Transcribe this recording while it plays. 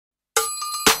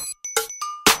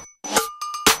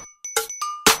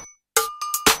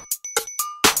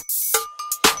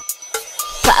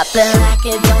Pop it like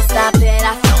it, don't stop it.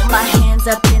 I throw my hands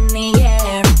up in the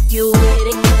air. If you with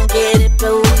it, come get it,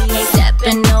 but we ain't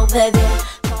stepping over there.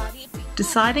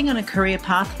 Deciding on a career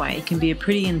pathway can be a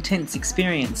pretty intense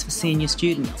experience for senior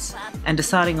students, and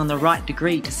deciding on the right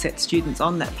degree to set students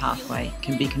on that pathway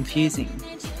can be confusing.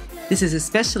 This is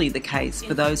especially the case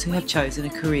for those who have chosen a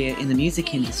career in the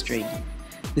music industry,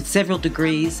 with several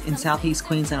degrees in Southeast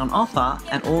Queensland on offer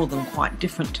and all of them quite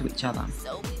different to each other.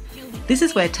 This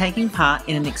is where taking part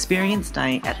in an experience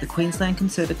day at the Queensland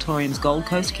Conservatorium's Gold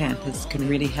Coast campus can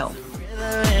really help.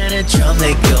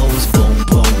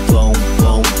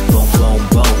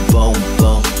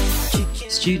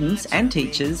 Students and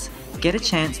teachers get a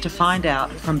chance to find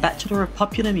out from Bachelor of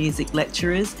Popular Music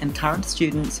lecturers and current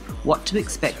students what to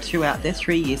expect throughout their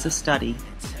 3 years of study.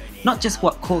 Not just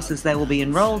what courses they will be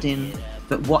enrolled in,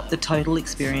 but what the total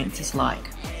experience is like.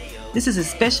 This is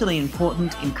especially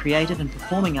important in creative and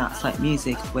performing arts like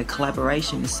music, where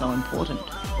collaboration is so important.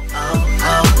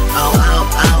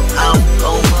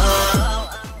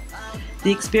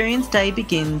 The Experience Day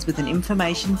begins with an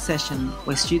information session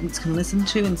where students can listen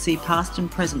to and see past and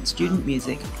present student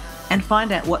music and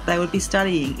find out what they would be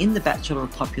studying in the Bachelor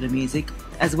of Popular Music,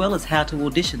 as well as how to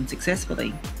audition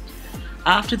successfully.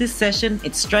 After this session,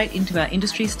 it's straight into our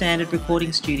industry standard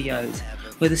recording studios,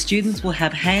 where the students will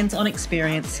have hands-on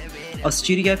experience of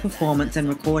studio performance and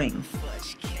recording.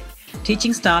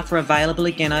 Teaching staff are available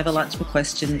again over lunch for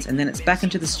questions, and then it's back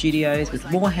into the studios with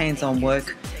more hands-on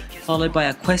work, followed by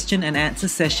a question and answer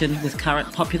session with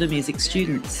current popular music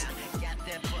students.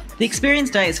 The Experience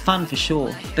Day is fun for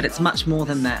sure, but it's much more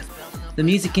than that. The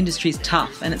music industry is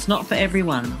tough and it's not for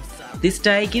everyone. This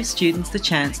day gives students the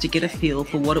chance to get a feel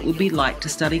for what it would be like to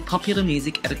study popular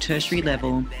music at a tertiary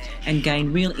level and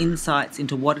gain real insights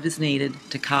into what it is needed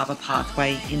to carve a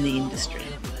pathway in the industry.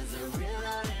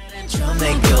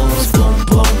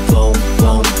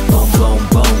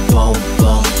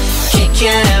 Kicking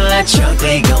it like truck,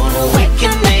 they gon'